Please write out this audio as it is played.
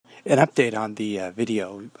An update on the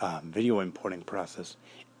video importing process.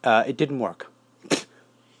 It didn't work.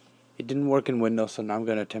 It didn't work in Windows, so now I'm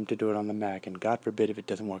going to attempt to do it on the Mac, and God forbid if it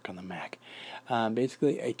doesn't work on the Mac.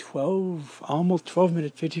 Basically, a 12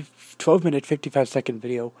 minute 55 second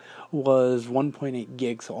video was 1.8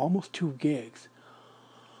 gigs, so almost 2 gigs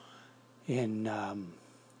in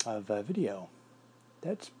of video.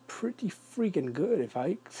 That's pretty freaking good, if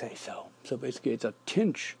I say so. So basically, it's a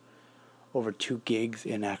tinge over 2 gigs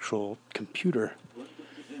in actual computer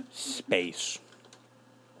space,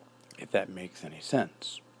 if that makes any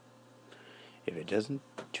sense. If it doesn't,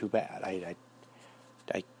 too bad. I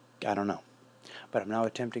don't know. But I'm now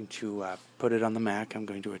attempting to put it on the Mac. I'm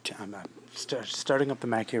starting up the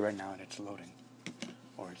Mac here right now, and it's loading,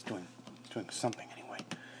 or it's doing something anyway.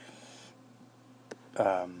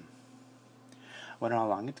 I wonder how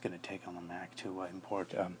long it's going to take on the Mac to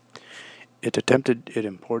import. It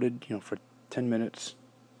imported, for 10 minutes,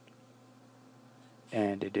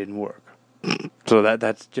 and it didn't work. So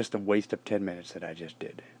that's just a waste of 10 minutes that I just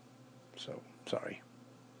did. So, sorry.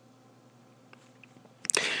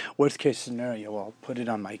 Worst case scenario, I'll put it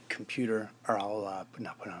on my computer, or I'll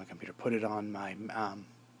not put it on the computer, put it on my,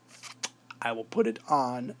 I will put it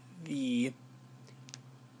on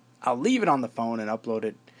I'll leave it on the phone and upload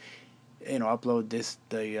it, upload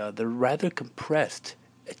the rather compressed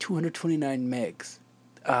 229 megs.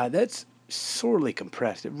 That's sorely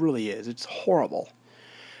compressed. It really is. It's horrible.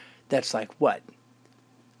 That's like what?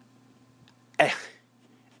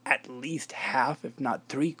 At least half, if not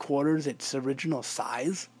 3/4, its original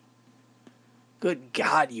size. Good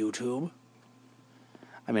God, YouTube.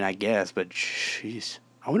 I mean, I guess, but jeez.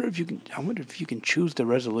 I wonder if you can choose the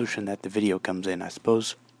resolution that the video comes in. I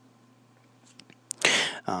suppose.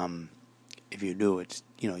 If you do, it's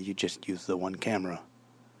you just use the one camera.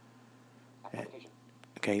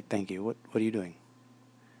 Okay, thank you. What are you doing?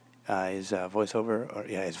 Is VoiceOver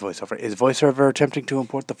is VoiceOver? Is VoiceOver attempting to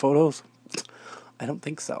import the photos? I don't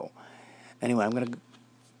think so. Anyway, I'm gonna.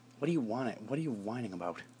 What do you want? What are you whining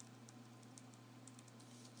about?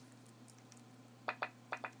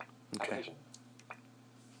 Okay.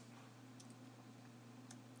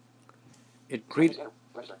 It greeted.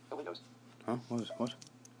 Huh? What?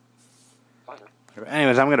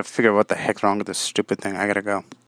 Anyways, I'm gonna figure out what the heck's wrong with this stupid thing. I gotta go.